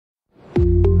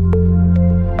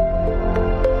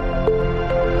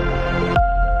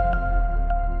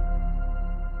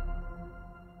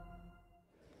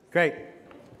Great.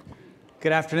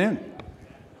 Good afternoon.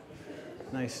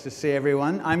 Nice to see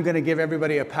everyone. I'm going to give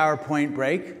everybody a PowerPoint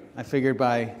break. I figured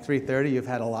by 3:30 you've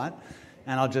had a lot,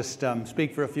 and I'll just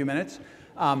speak for a few minutes.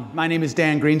 My name is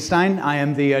Dan Greenstein. I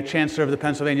am the Chancellor of the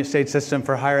Pennsylvania State System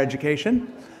for Higher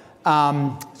Education.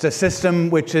 It's a system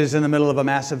which is in the middle of a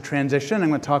massive transition. I'm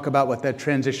going to talk about what that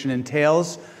transition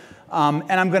entails.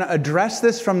 And I'm going to address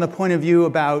this from the point of view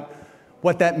about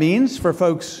what that means for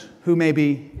folks who may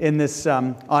be in this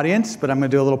audience, but I'm going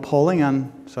to do a little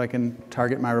polling so I can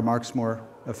target my remarks more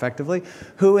effectively.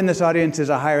 Who in this audience is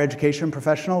a higher education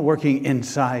professional working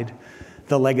inside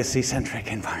the legacy-centric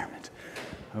environment?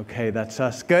 Okay, that's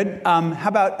us. Good. How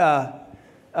about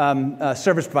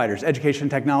service providers, education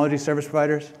technology service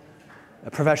providers,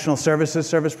 professional services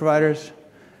service providers,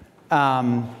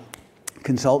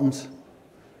 consultants?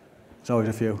 There's always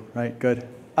a few, right? Good.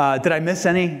 Did I miss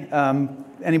any?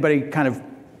 Anybody kind of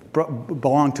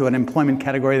belong to an employment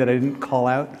category that I didn't call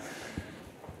out? All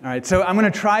right, so I'm going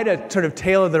to try to sort of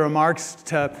tailor the remarks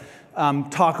to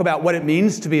talk about what it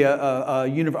means to be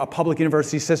a public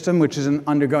university system, which is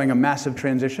undergoing a massive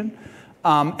transition.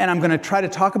 And I'm going to try to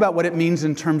talk about what it means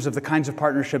in terms of the kinds of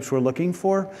partnerships we're looking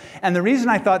for. And the reason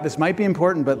I thought this might be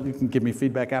important, but you can give me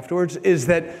feedback afterwards, is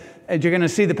that as you're going to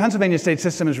see, the Pennsylvania State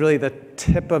System is really the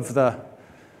tip of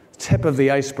the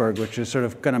iceberg, which is sort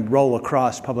of going to roll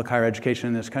across public higher education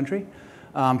in this country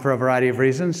for a variety of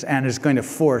reasons, and is going to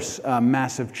force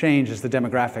massive change as the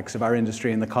demographics of our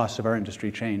industry and the costs of our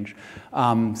industry change.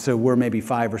 So we're maybe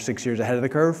 5 or 6 years ahead of the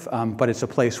curve, but it's a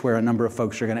place where a number of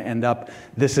folks are going to end up.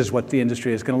 This is what the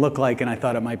industry is going to look like, and I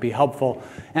thought it might be helpful.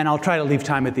 And I'll try to leave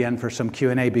time at the end for some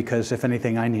Q&A, because if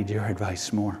anything, I need your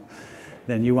advice more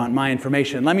than you want my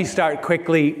information. Let me start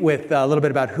quickly with a little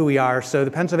bit about who we are. So the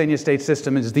Pennsylvania State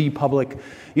System is the public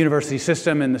university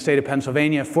system in the state of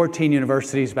Pennsylvania, 14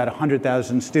 universities, about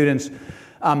 100,000 students.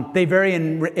 They vary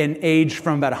in age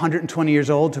from about 120 years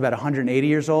old to about 180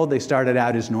 years old. They started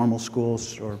out as normal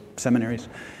schools or seminaries,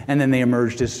 and then they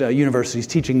emerged as universities,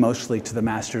 teaching mostly to the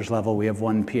master's level. We have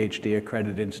one PhD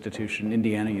accredited institution,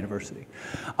 Indiana University.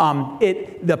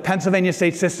 The Pennsylvania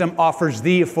State System offers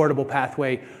the affordable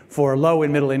pathway for low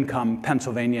and middle income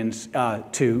Pennsylvanians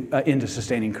into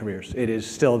sustaining careers. It is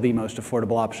still the most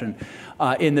affordable option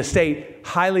in the state.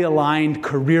 Highly aligned,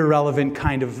 career relevant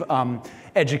kind of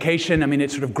education. I mean, it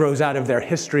sort of grows out of their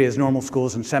history as normal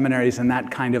schools and seminaries, and that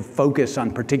kind of focus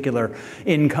on particular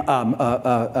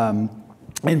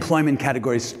employment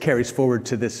categories carries forward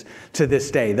to this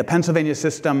day. The Pennsylvania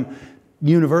system,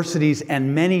 universities,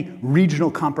 and many regional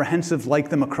comprehensives like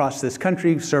them across this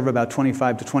country serve about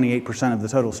 25 to 28% of the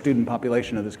total student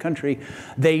population of this country.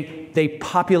 They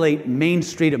populate Main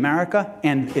Street America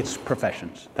and its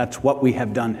professions. That's what we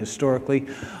have done historically.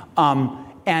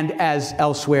 And as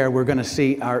elsewhere, we're going to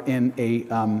see are in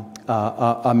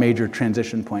a major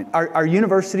transition point. Our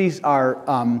universities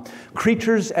are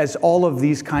creatures, as all of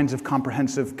these kinds of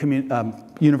comprehensive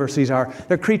universities are.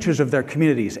 They're creatures of their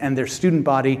communities and their student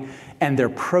body, and their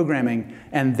programming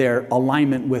and their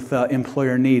alignment with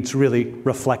employer needs really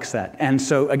reflects that. And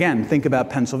so, again, think about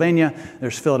Pennsylvania.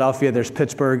 There's Philadelphia, there's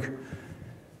Pittsburgh,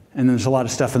 and then there's a lot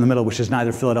of stuff in the middle, which is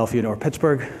neither Philadelphia nor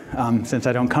Pittsburgh. Since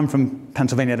I don't come from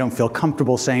Pennsylvania, I don't feel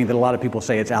comfortable saying that a lot of people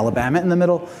say it's Alabama in the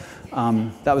middle.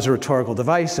 That was a rhetorical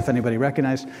device, if anybody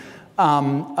recognized.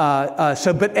 And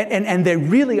they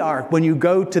really are, when you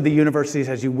go to the universities,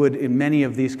 as you would in many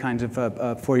of these kinds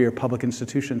of four-year public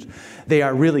institutions, they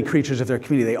are really creatures of their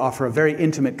community. They offer a very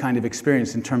intimate kind of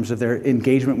experience in terms of their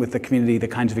engagement with the community, the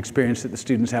kinds of experience that the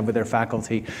students have with their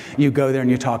faculty. You go there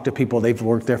and you talk to people. They've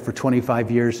worked there for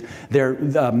 25 years. Their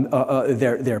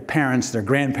parents, their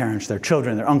grandparents, their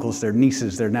children, their uncles, their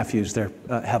nieces, their nephews,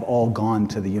 have all gone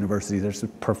to the university. There's a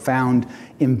profound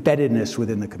embeddedness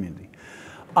within the community.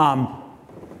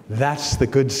 That's the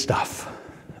good stuff.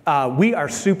 We are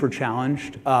super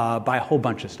challenged by a whole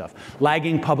bunch of stuff.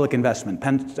 Lagging public investment.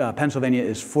 Pennsylvania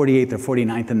is 48th or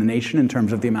 49th in the nation in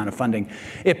terms of the amount of funding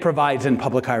it provides in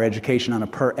public higher education on a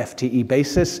per FTE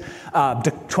basis.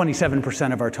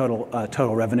 27% of our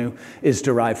total revenue is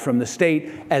derived from the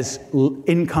state. As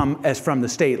income as from the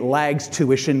state lags,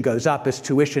 tuition goes up. As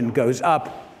tuition goes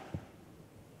up,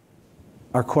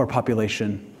 our core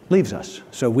population leaves us.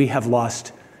 So we have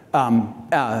lost.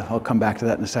 I'll come back to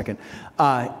that in a second.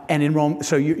 And enrollment,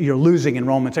 so you're losing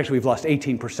enrollments. Actually, we've lost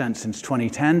 18% since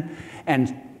 2010,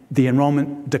 and the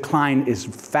enrollment decline is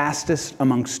fastest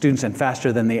amongst students and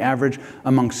faster than the average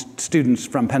amongst students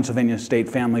from Pennsylvania state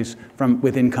families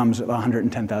with incomes of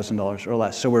 $110,000 or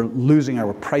less. So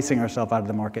we're pricing ourselves out of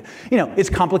the market. You know, it's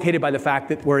complicated by the fact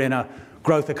that we're in a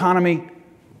growth economy.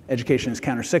 Education is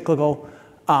countercyclical.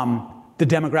 The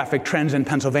demographic trends in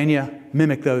Pennsylvania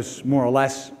mimic those more or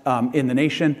less in the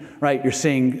nation, right? You're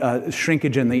seeing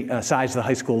shrinkage in the size of the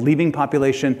high school leaving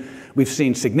population. We've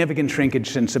seen significant shrinkage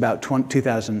since about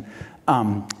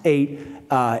 2008,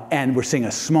 and we're seeing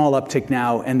a small uptick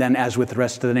now, and then as with the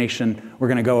rest of the nation, we're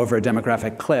gonna go over a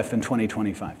demographic cliff in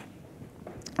 2025.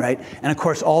 Right? And of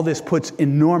course, all this puts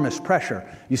enormous pressure.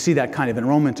 You see that kind of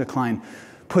enrollment decline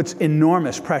puts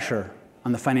enormous pressure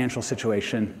on the financial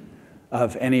situation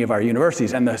of any of our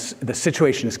universities. And the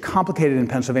situation is complicated in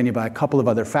Pennsylvania by a couple of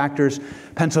other factors.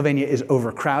 Pennsylvania is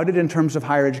overcrowded in terms of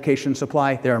higher education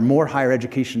supply. There are more higher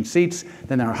education seats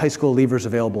than there are high school leavers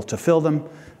available to fill them. There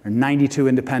are 92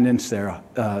 independents.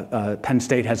 Penn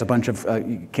State has a bunch of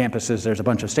campuses. There's a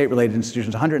bunch of state-related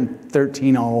institutions,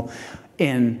 113 all,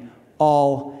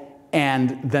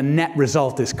 and the net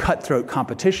result is cutthroat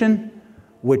competition,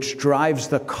 which drives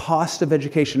the cost of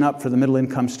education up for the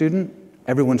middle-income student.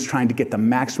 Everyone's trying to get the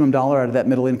maximum dollar out of that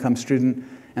middle-income student,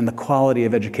 and the quality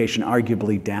of education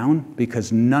arguably down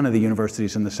because none of the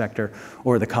universities in the sector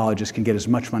or the colleges can get as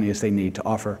much money as they need to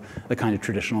offer the kind of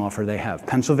traditional offer they have.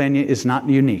 Pennsylvania is not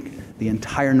unique. The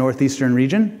entire northeastern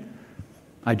region,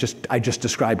 I just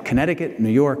described Connecticut, New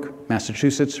York,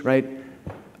 Massachusetts, right?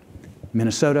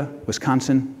 Minnesota,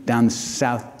 Wisconsin, down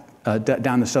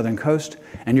the southern coast,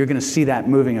 and you're gonna see that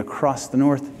moving across the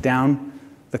north, down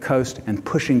the coast, and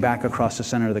pushing back across the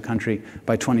center of the country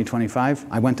by 2025.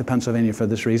 I went to Pennsylvania for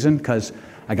this reason, because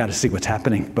I got to see what's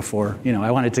happening before,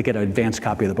 I wanted to get an advanced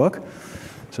copy of the book.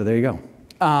 So there you go.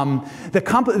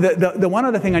 The one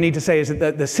other thing I need to say is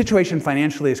that the situation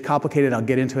financially is complicated. I'll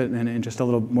get into it in just a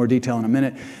little more detail in a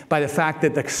minute, by the fact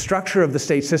that the structure of the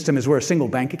state system is we're a single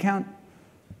bank account,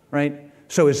 right?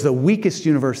 So as the weakest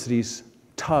universities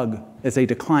as they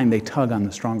decline, they tug on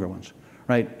the stronger ones.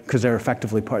 Right? Because they're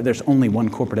effectively there's only one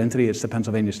corporate entity, it's the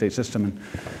Pennsylvania state system, and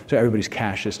so everybody's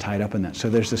cash is tied up in that. So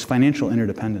there's this financial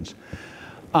interdependence.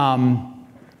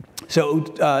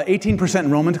 18%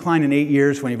 enrollment decline in 8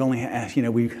 years when you've only,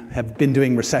 we have been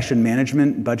doing recession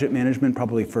management, budget management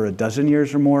probably for a dozen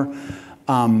years or more.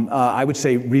 I would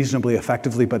say reasonably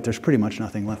effectively, but there's pretty much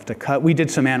nothing left to cut. We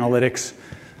did some analytics.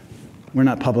 We're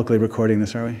not publicly recording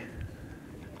this, are we?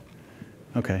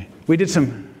 Okay. We did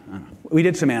some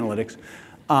analytics,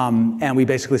 and we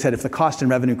basically said if the cost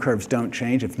and revenue curves don't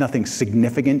change, if nothing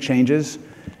significant changes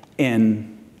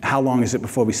in how long is it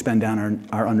before we spend down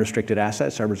our unrestricted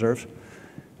assets, our reserves?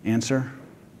 Answer,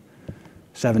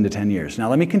 7 to 10 years. Now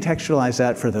let me contextualize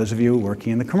that for those of you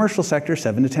working in the commercial sector.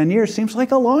 7 to 10 years seems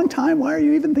like a long time. Why are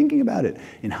you even thinking about it?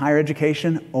 In higher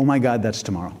education, oh my God, that's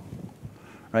tomorrow.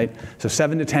 Right? So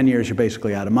 7 to 10 years, you're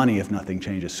basically out of money if nothing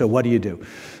changes. So what do you do?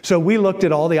 So we looked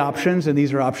at all the options, and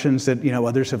these are options that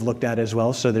others have looked at as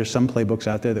well. So there's some playbooks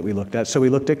out there that we looked at. So we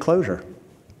looked at closure.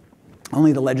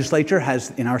 Only the legislature has,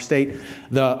 in our state,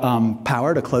 the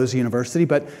power to close the university,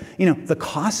 but the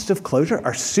costs of closure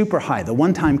are super high. The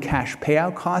one-time cash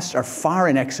payout costs are far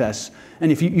in excess, and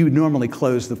if you would normally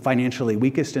close the financially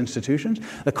weakest institutions,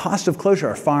 the cost of closure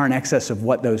are far in excess of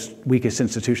what those weakest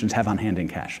institutions have on hand in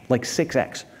cash, like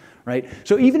 6x. Right?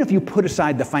 So even if you put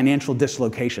aside the financial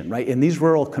dislocation, right? In these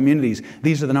rural communities,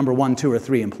 these are the number 1, 2, or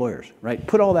 3 employers, right?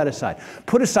 Put all that aside.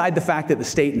 Put aside the fact that the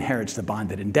state inherits the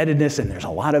bonded indebtedness, and there's a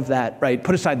lot of that, right?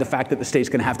 Put aside the fact that the state's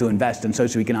going to have to invest in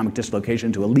socioeconomic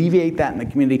dislocation to alleviate that in the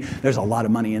community. There's a lot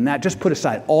of money in that. Just put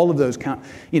aside all of those,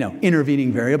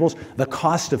 intervening variables. The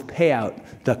cost of payout,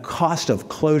 the cost of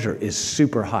closure is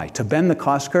super high. To bend the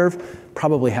cost curve,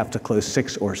 probably have to close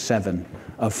 6 or 7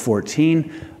 of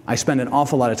 14. I spend an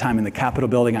awful lot of time in the Capitol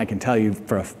building. I can tell you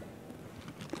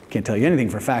can't tell you anything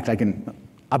for a fact. I can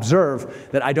observe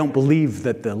that I don't believe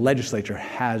that the legislature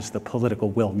has the political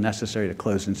will necessary to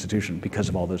close an institution because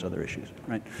of all those other issues,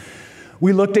 right?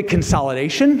 We looked at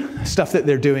consolidation, stuff that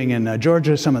they're doing in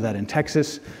Georgia, some of that in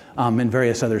Texas, and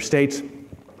various other states.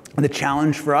 The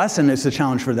challenge for us, and it's a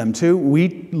challenge for them too,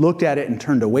 we looked at it and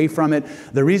turned away from it.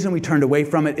 The reason we turned away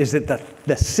from it is that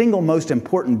the single most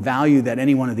important value that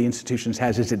any one of the institutions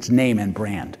has is its name and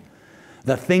brand.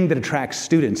 The thing that attracts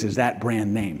students is that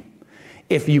brand name.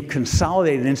 If you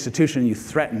consolidate an institution, you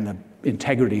threaten the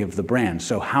integrity of the brand.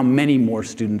 So how many more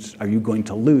students are you going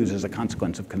to lose as a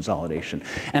consequence of consolidation?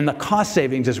 And the cost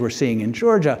savings, as we're seeing in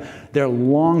Georgia, they're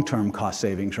long-term cost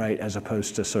savings, right, as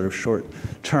opposed to sort of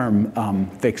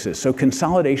short-term fixes. So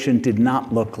consolidation did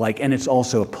not look like, and it's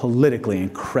also a politically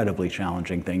incredibly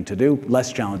challenging thing to do,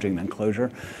 less challenging than closure.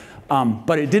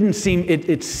 But it didn't seem,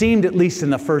 it seemed, at least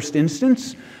in the first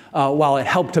instance, while it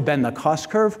helped to bend the cost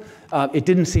curve, it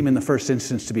didn't seem in the first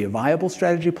instance to be a viable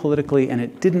strategy politically, and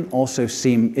it didn't also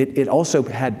seem, it also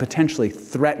had potentially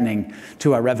threatening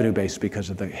to our revenue base because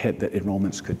of the hit that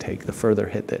enrollments could take, the further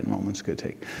hit that enrollments could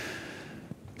take.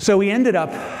 So we ended up,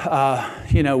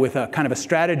 with a kind of a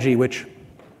strategy which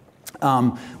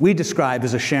we describe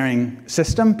as a sharing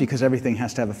system, because everything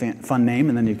has to have a fun name,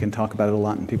 and then you can talk about it a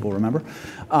lot and people remember.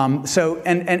 It's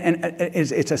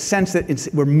a sense that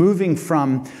we're moving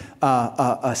from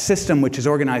a system which is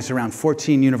organized around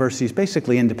 14 universities,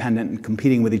 basically independent and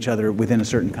competing with each other within a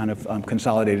certain kind of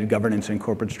consolidated governance and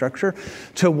corporate structure,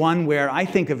 to one where I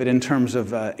think of it in terms of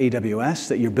AWS,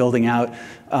 that you're building out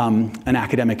an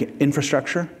academic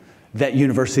infrastructure that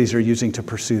universities are using to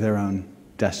pursue their own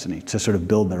destiny, to sort of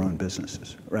build their own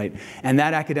businesses, right? And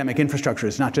that academic infrastructure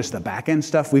is not just the back-end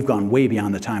stuff. We've gone way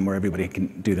beyond the time where everybody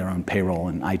can do their own payroll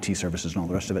and IT services and all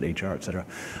the rest of it, HR, et cetera.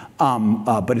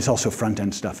 But it's also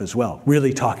front-end stuff as well.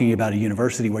 Really talking about a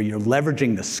university where you're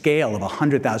leveraging the scale of a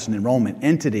 100,000 enrollment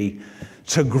entity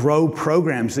to grow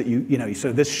programs that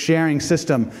so this sharing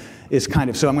system is kind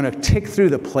of, so I'm going to tick through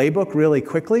the playbook really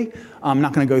quickly. I'm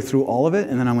not going to go through all of it,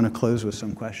 and then I'm going to close with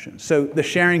some questions. So the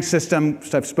sharing system,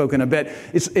 I've spoken a bit,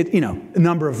 a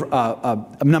number of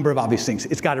obvious things.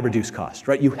 It's got to reduce cost,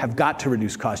 right? You have got to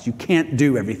reduce cost. You can't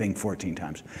do everything 14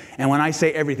 times. And when I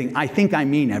say everything, I think I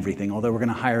mean everything, although we're going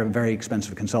to hire a very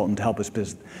expensive consultant to help us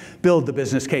build the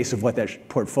business case of what that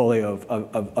portfolio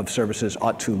of services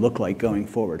ought to look like going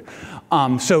forward.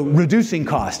 So reducing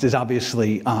cost is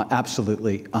obviously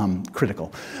absolutely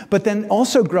critical. But then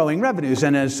also growing revenues,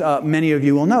 and as many of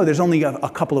you will know, there's only a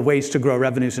couple of ways to grow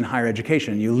revenues in higher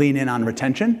education. You lean in on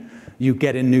retention, you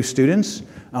get in new students,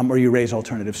 or you raise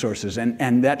alternative sources.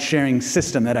 And that sharing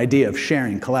system, that idea of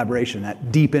sharing, collaboration,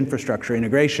 that deep infrastructure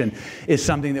integration is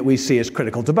something that we see as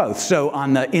critical to both. So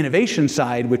on the innovation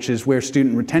side, which is where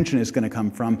student retention is going to come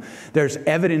from, there's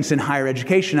evidence in higher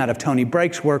education out of Tony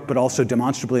Brake's work, but also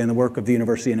demonstrably in the work of the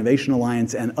University Innovation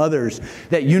Alliance and others,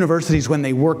 that universities, when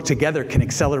they work together, can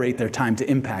accelerate their time to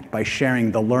impact by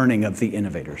sharing the learning of the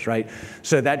innovators, right?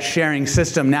 So that sharing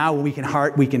system, now we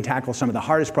can tackle some of the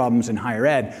hardest problems in higher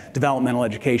ed, developmental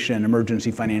education, emergency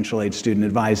financial aid, student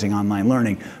advising, online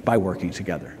learning, by working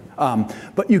together.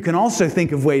 But you can also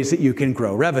think of ways that you can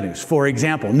grow revenues. For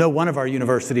example, no one of our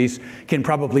universities can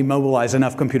probably mobilize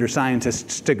enough computer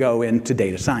scientists to go into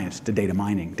data science, to data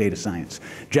mining, data science.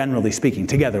 Generally speaking,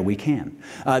 together we can.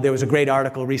 There was a great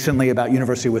article recently about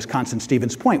University of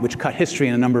Wisconsin-Stevens Point, which cut history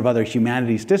and a number of other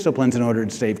humanities disciplines in order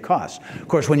to save costs. Of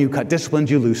course, when you cut disciplines,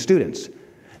 you lose students.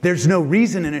 There's no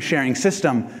reason in a sharing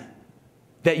system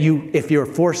that if you're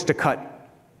forced to cut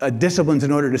disciplines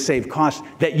in order to save costs,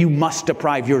 that you must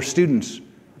deprive your students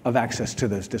of access to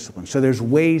those disciplines. So there's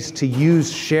ways to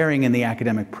use sharing in the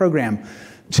academic program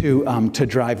to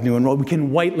drive new enrollment. We can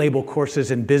white label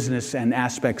courses in business and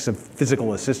aspects of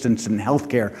physical assistance and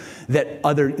healthcare that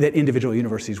individual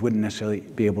universities wouldn't necessarily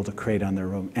be able to create on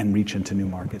their own and reach into new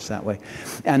markets that way.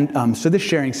 And so this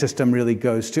sharing system really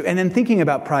goes to, and then thinking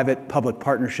about private-public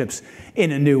partnerships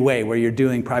in a new way, where you're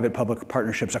doing private-public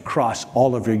partnerships across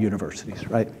all of your universities,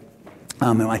 right?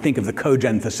 And I think of the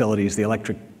cogen facilities, the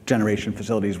electric generation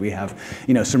facilities we have,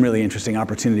 some really interesting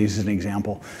opportunities as an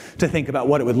example to think about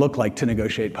what it would look like to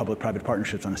negotiate public-private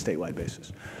partnerships on a statewide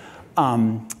basis.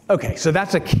 Okay, so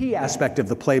that's a key aspect of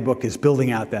the playbook, is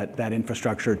building out that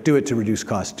infrastructure, do it to reduce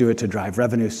costs, do it to drive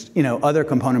revenues. Other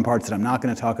component parts that I'm not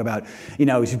going to talk about,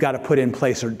 is you've got to put in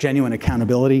place a genuine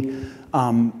accountability,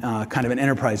 kind of an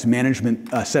enterprise management,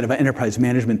 set of enterprise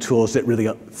management tools that really,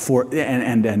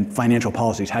 and financial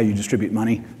policies, how you distribute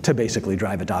money to basically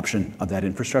drive adoption of that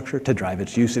infrastructure, to drive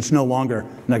its use. It's no longer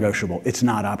negotiable. It's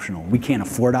not optional. We can't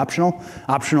afford optional.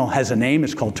 Optional has a name.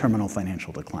 It's called terminal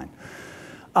financial decline.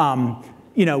 The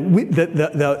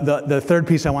third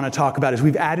piece I want to talk about is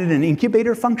we've added an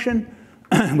incubator function.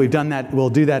 We've done that. We'll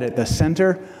do that at the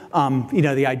center.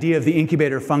 The idea of the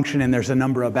incubator function, and there's a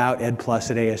number about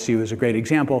EdPlus at ASU is a great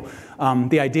example.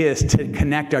 The idea is to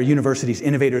connect our universities'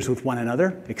 innovators with one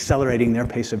another, accelerating their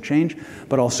pace of change,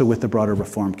 but also with the broader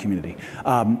reform community.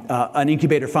 An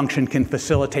incubator function can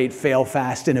facilitate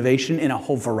fail-fast innovation in a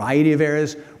whole variety of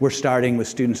areas. We're starting with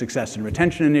student success and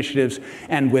retention initiatives,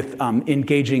 and with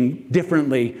engaging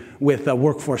differently with a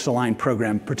workforce-aligned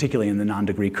program, particularly in the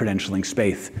non-degree credentialing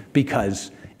space,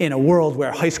 because in a world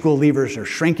where high school leavers are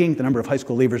shrinking, the number of high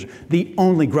school leavers, the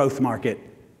only growth market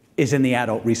is in the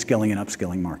adult reskilling and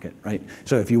upskilling market, right?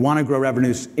 So if you want to grow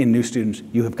revenues in new students,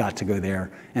 you have got to go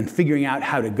there. And figuring out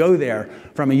how to go there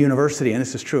from a university, and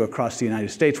this is true across the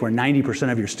United States, where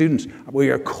 90% of your students, where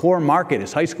your core market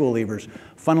is high school leavers.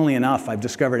 Funnily enough, I've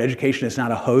discovered education is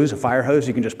not a hose, a fire hose.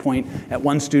 You can just point at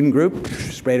one student group,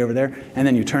 spray it over there, and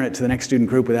then you turn it to the next student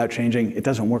group without changing. It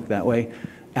doesn't work that way.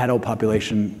 Adult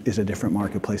population is a different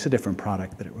marketplace, a different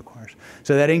product that it requires.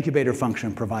 So that incubator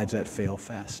function provides that fail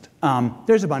fast.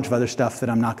 There's a bunch of other stuff that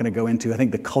I'm not going to go into. I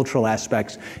think the cultural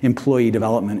aspects, employee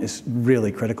development is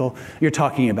really critical. You're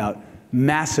talking about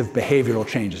massive behavioral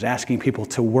changes, asking people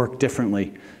to work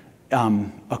differently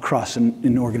across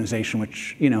an organization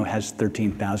which has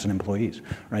 13,000 employees,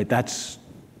 right? That's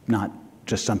not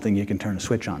just something you can turn a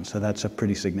switch on. So that's a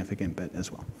pretty significant bit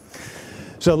as well.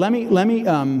 So let me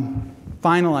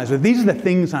finalize with, these are the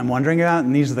things I'm wondering about,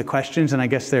 and these are the questions, and I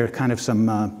guess they're kind of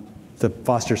some, to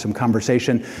foster some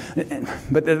conversation.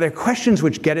 But they're questions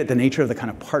which get at the nature of the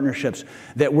kind of partnerships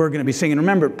that we're going to be seeing. And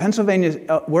remember,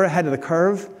 Pennsylvania, we're ahead of the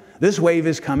curve. This wave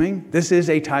is coming. This is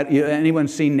a tide. Anyone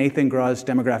seen Nathan Graw's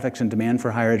Demographics and Demand for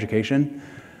Higher Education?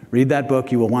 Read that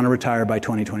book. You will want to retire by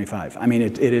 2025. I mean,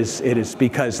 it is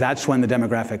because that's when the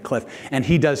demographic cliff. And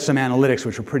he does some analytics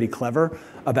which are pretty clever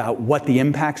about what the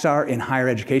impacts are in higher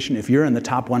education. If you're in the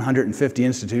top 150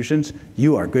 institutions,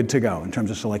 you are good to go in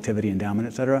terms of selectivity, endowment,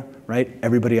 et cetera, right?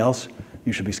 Everybody else,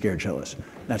 you should be scared shitless.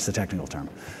 That's the technical term.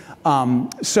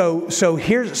 So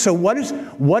what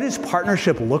does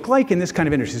partnership look like in this kind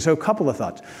of industry? So a couple of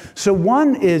thoughts. So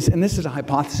one is, and this is a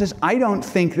hypothesis, I don't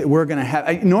think that we're going to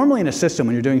have, normally in a system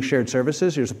when you're doing shared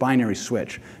services, there's a binary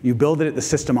switch. You build it at the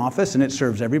system office and it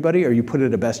serves everybody, or you put it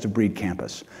at a best of breed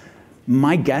campus.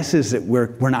 My guess is that we're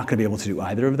not going to be able to do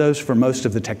either of those for most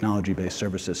of the technology-based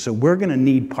services. So we're going to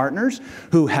need partners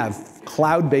who have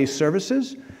cloud-based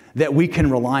services that we can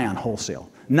rely on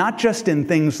wholesale. Not just in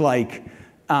things like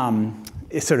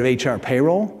sort of HR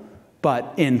payroll,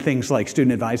 but in things like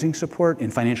student advising support,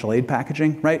 in financial aid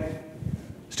packaging, right?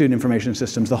 Student information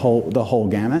systems, the whole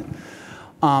gamut.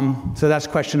 So that's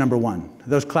question number one. Are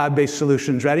those cloud-based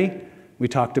solutions ready? We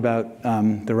talked about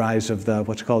the rise of the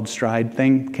what's called Stride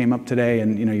thing, came up today,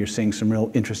 and you're seeing some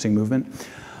real interesting movement.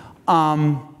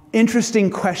 Interesting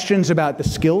questions about the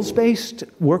skills-based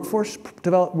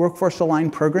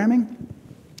workforce-aligned programming.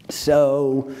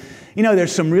 So,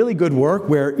 there's some really good work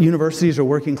where universities are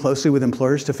working closely with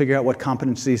employers to figure out what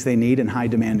competencies they need in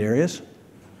high-demand areas.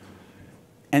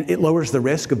 And it lowers the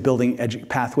risk of building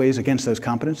pathways against those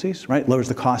competencies, right? Lowers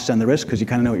the cost and the risk because you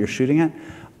kind of know what you're shooting at.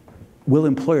 Will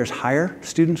employers hire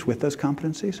students with those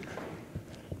competencies?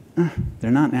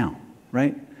 They're not now,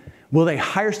 right? Will they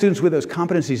hire students with those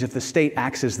competencies if the state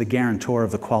acts as the guarantor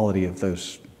of the quality of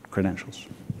those credentials?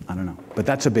 I don't know, but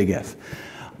that's a big if.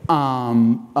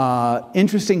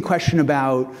 Interesting question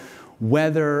about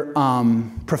whether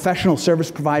professional service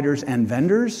providers and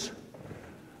vendors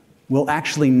will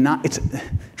actually not,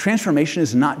 transformation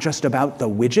is not just about the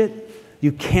widget.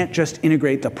 You can't just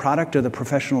integrate the product or the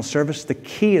professional service. The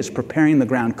key is preparing the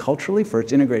ground culturally for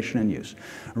its integration and use.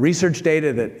 Research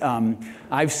data that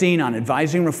I've seen on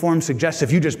advising reform suggests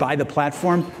if you just buy the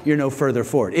platform, you're no further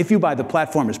forward. If you buy the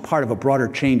platform as part of a broader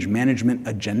change management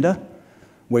agenda,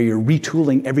 where you're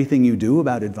retooling everything you do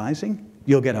about advising,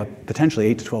 you'll get a potentially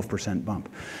 8 to 12% bump.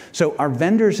 So our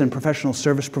vendors and professional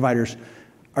service providers,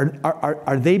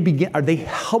 are they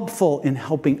helpful in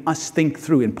helping us think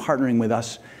through and partnering with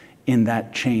us in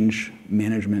that change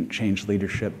management, change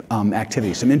leadership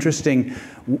activity? Some interesting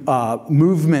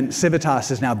movement.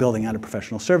 Civitas is now building out a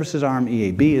professional services arm.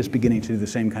 EAB is beginning to do the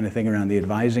same kind of thing around the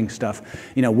advising stuff.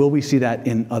 Will we see that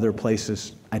in other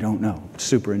places? I don't know. It's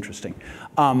super interesting.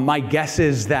 My guess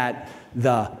is that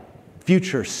the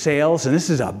future sales, and this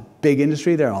is a big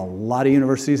industry, there are a lot of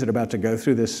universities that are about to go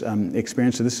through this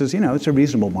experience, so this is, it's a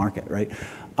reasonable market, right?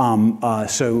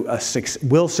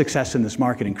 Will success in this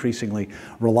market increasingly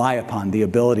rely upon the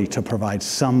ability to provide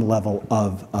some level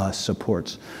of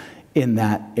supports in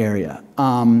that area?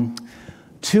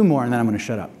 Two more, and then I'm going to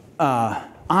shut up.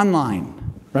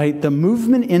 Online, right? The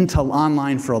movement into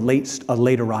online for a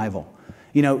late arrival.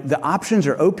 The options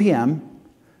are OPM,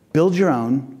 build your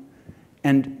own,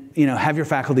 and have your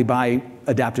faculty buy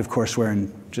adaptive courseware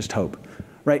and just hope,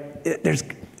 right?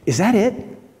 Is that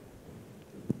it?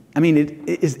 I mean,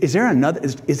 is there another?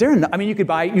 I mean, you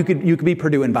could be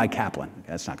Purdue and buy Kaplan.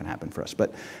 That's not going to happen for us.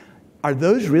 But are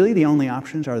those really the only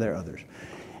options? Or are there others?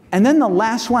 And then the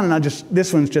last one, and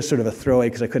this one's just sort of a throwaway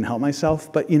because I couldn't help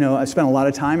myself. But I spent a lot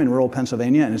of time in rural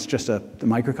Pennsylvania, and it's just the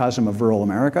microcosm of rural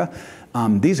America.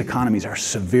 These economies are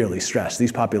severely stressed.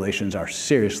 These populations are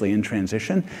seriously in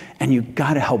transition, and you've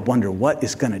got to help wonder what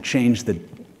is going to change the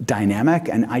dynamic,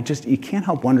 and you can't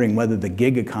help wondering whether the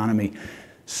gig economy,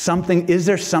 is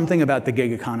there something about the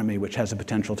gig economy which has a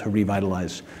potential to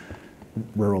revitalize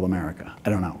rural America? I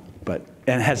don't know,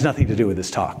 and it has nothing to do with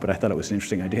this talk, but I thought it was an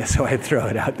interesting idea, so I'd throw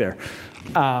it out there.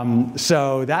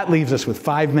 So that leaves us with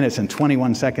 5 minutes and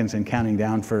 21 seconds and counting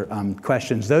down for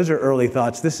questions. Those are early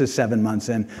thoughts. This is 7 months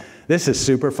in. This is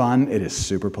super fun. It is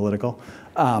super political.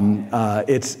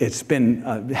 It's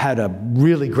been had a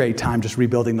really great time just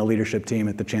rebuilding the leadership team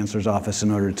at the Chancellor's office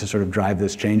in order to sort of drive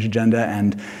this change agenda.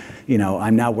 And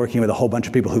I'm now working with a whole bunch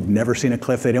of people who've never seen a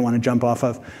cliff they didn't want to jump off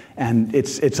of, and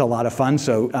it's a lot of fun.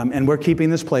 So and we're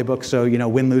keeping this playbook. So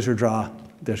win, lose, or draw,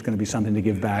 there's going to be something to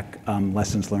give back.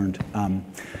 Lessons learned,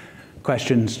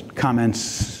 questions,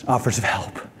 comments, offers of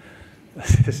help.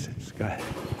 Go ahead.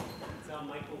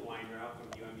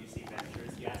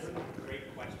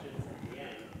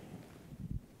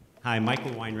 Hi, Michael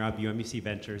Weinraub, UMBC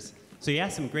Ventures. So you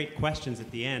asked some great questions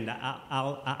at the end.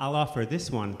 I'll offer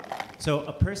this one. So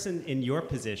a person in your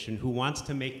position who wants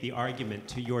to make the argument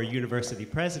to your university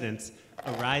presidents,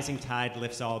 a rising tide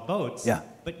lifts all boats, yeah.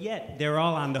 But yet they're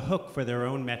all on the hook for their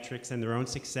own metrics and their own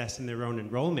success and their own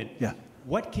enrollment. Yeah.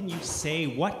 What can you say,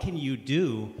 what can you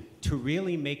do to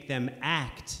really make them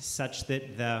act such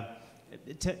that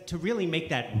to really make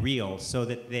that real so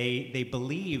that they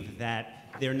believe that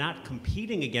they're not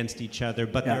competing against each other,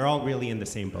 but they're all really in the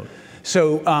same boat?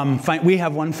 So we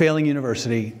have one failing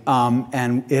university,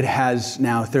 and it has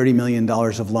now $30 million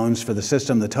of loans for the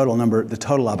system. The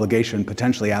total obligation,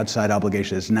 potentially outside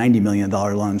obligation, is $90 million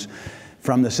loans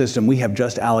from the system. We have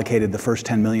just allocated the first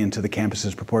 $10 million to the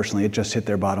campuses proportionally. It just hit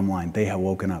their bottom line. They have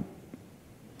woken up.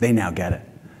 They now get it.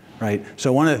 Right?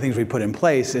 So one of the things we put in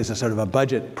place is a sort of a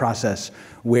budget process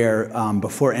where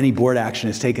before any board action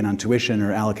is taken on tuition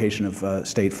or allocation of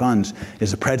state funds, is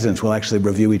the presidents will actually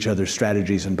review each other's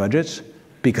strategies and budgets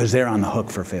because they're on the hook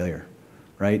for failure,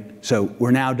 right? So we're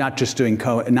now not just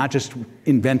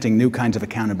inventing new kinds of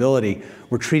accountability,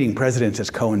 we're treating presidents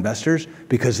as co-investors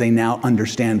because they now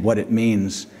understand what it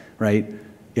means, right,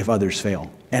 if others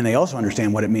fail. And they also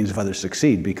understand what it means if others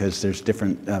succeed because there's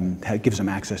different, it gives them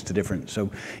access to different.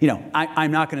 So, I'm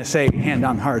not going to say hand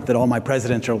on heart that all my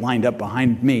presidents are lined up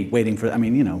behind me waiting for, a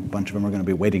bunch of them are going to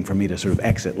be waiting for me to sort of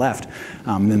exit left.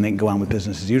 Then they can go on with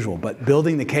business as usual. But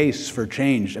building the case for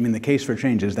change, the case for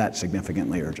change is that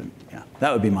significantly urgent. Yeah,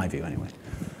 that would be my view anyway.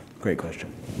 Great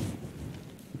question.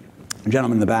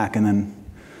 Gentleman in the back and then,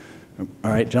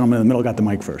 all right, gentleman in the middle got the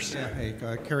mic first. Yeah,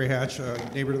 hey, Kerry Hatch,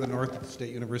 neighbor to the north at the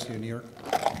State University of New York.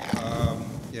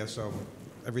 So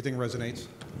everything resonates.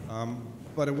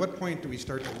 But at what point do we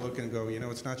start to look and go,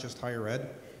 it's not just higher ed,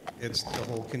 it's the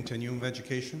whole continuum of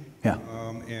education. Yeah.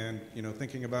 And,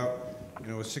 thinking about, a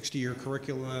 60-year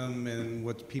curriculum and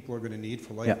what people are going to need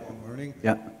for lifelong learning.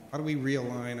 Yeah. How do we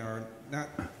realign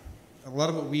a lot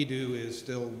of what we do is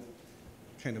still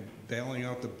kind of bailing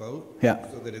out the boat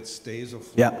so that it stays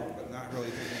afloat, but not really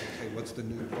thinking, okay, what's the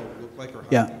new boat look like, or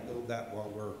how do we build that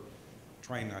while we're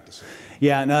trying not to sink?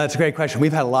 Yeah, no, that's a great question.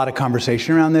 We've had a lot of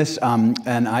conversation around this, and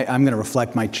I'm going to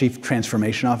reflect my Chief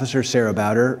Transformation Officer, Sarah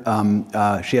Bowder.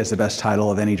 She has the best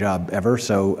title of any job ever,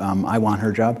 so I want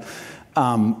her job.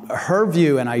 Her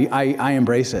view, and I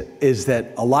embrace it, is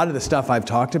that a lot of the stuff I've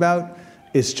talked about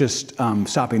is just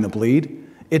stopping the bleed.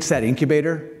 It's that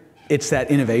incubator. It's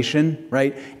that innovation,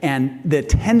 right? And the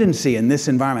tendency in this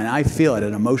environment, I feel at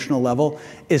an emotional level,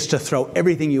 is to throw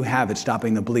everything you have at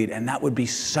stopping the bleed. And that would be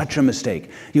such a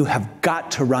mistake. You have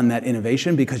got to run that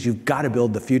innovation because you've got to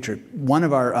build the future. One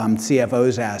of our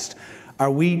CFOs asked, are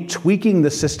we tweaking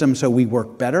the system so we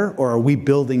work better, or are we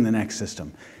building the next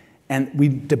system? And we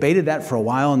debated that for a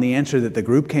while, and the answer that the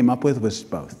group came up with was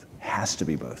both. Has to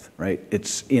be both, right?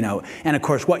 It's, and of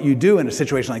course what you do in a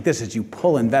situation like this is you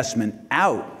pull investment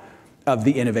out of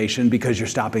the innovation because you're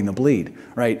stopping the bleed,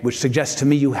 right? Which suggests to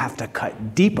me you have to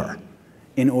cut deeper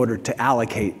in order to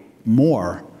allocate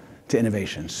more to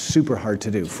innovation. Super hard to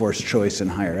do, forced choice in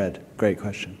higher ed. Great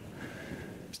question.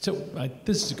 So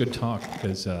this is a good talk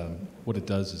because what it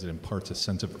does is it imparts a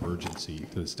sense of urgency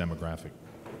to this demographic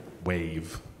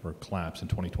wave or collapse in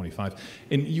 2025.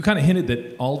 And you kind of hinted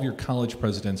that all of your college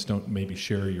presidents don't maybe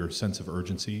share your sense of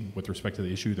urgency with respect to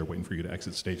the issue. They're waiting for you to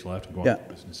exit stage left and go on to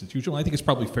business as usual. I think it's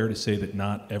probably fair to say that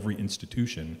not every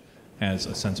institution has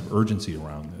a sense of urgency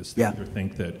around this. They either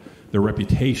think that their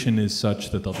reputation is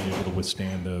such that they'll be able to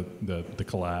withstand the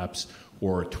collapse,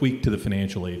 or a tweak to the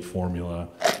financial aid formula,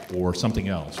 or something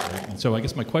else, right? And so I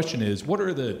guess my question is, what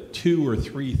are the 2 or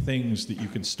 3 things that you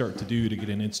can start to do to get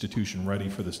an institution ready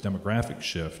for this demographic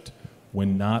shift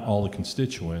when not all the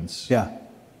constituents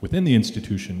within the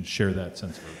institution share that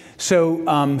sense of urgency?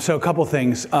 So a couple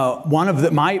things. One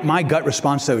of my gut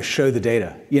response though is show the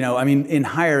data. I mean, in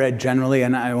higher ed generally,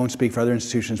 and I won't speak for other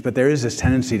institutions, but there is this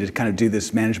tendency to kind of do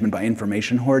this management by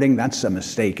information hoarding. That's a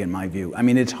mistake in my view. I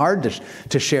mean, it's hard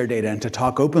to share data and to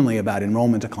talk openly about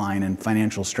enrollment decline and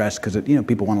financial stress because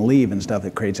people want to leave and stuff.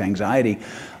 It creates anxiety.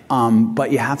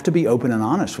 But you have to be open and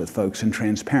honest with folks and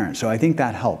transparent. So I think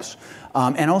that helps.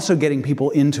 And also getting people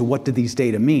into what do these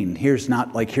data mean. Here's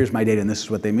not like, here's my data and this is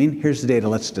what they mean. Here's the data,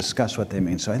 let's discuss what they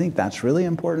mean. So I think that's really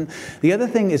important. The other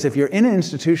thing is if you're in an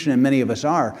institution, and many of us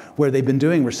are, where they've been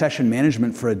doing recession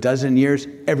management for a dozen years,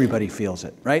 everybody feels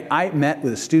it, right? I met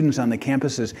with students on the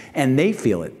campuses and they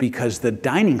feel it because the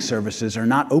dining services are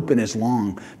not open as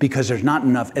long because there's not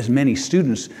as many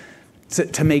students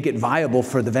to make it viable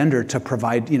for the vendor to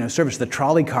provide, service. The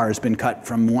trolley car has been cut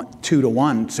from 2 to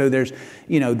 1. So there's,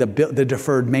 the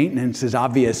deferred maintenance is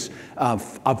obvious.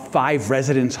 Of 5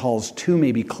 residence halls, 2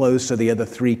 may be closed so the other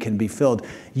 3 can be filled.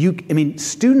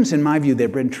 Students, in my view,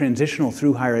 they've been transitional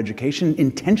through higher education.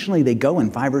 Intentionally, they go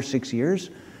in 5 or 6 years.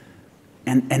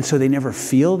 And so they never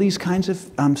feel these kinds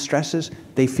of stresses.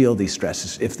 They feel these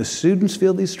stresses. If the students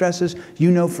feel these stresses,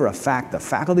 for a fact the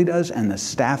faculty does and the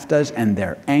staff does, and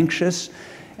they're anxious.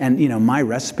 And my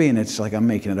recipe, and it's like I'm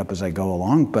making it up as I go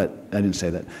along, but I didn't say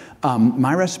that.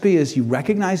 My recipe is you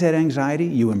recognize that anxiety,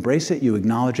 you embrace it, you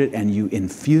acknowledge it, and you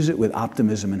infuse it with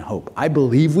optimism and hope. I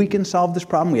believe we can solve this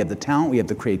problem. We have the talent, we have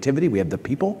the creativity, we have the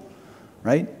people,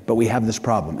 right? But we have this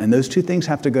problem. And those two things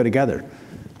have to go together.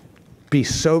 Be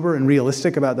sober and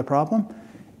realistic about the problem,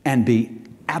 and be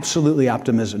absolutely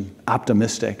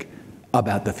optimistic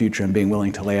about the future and being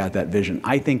willing to lay out that vision.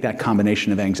 I think that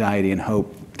combination of anxiety and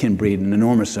hope can breed an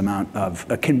enormous amount of,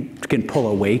 can pull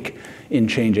a wake in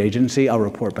change agency. I'll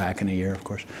report back in a year, of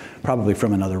course, probably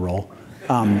from another role.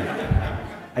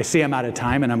 I see I'm out of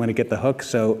time and I'm going to get the hook,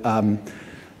 so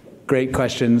great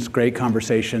questions, great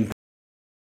conversation.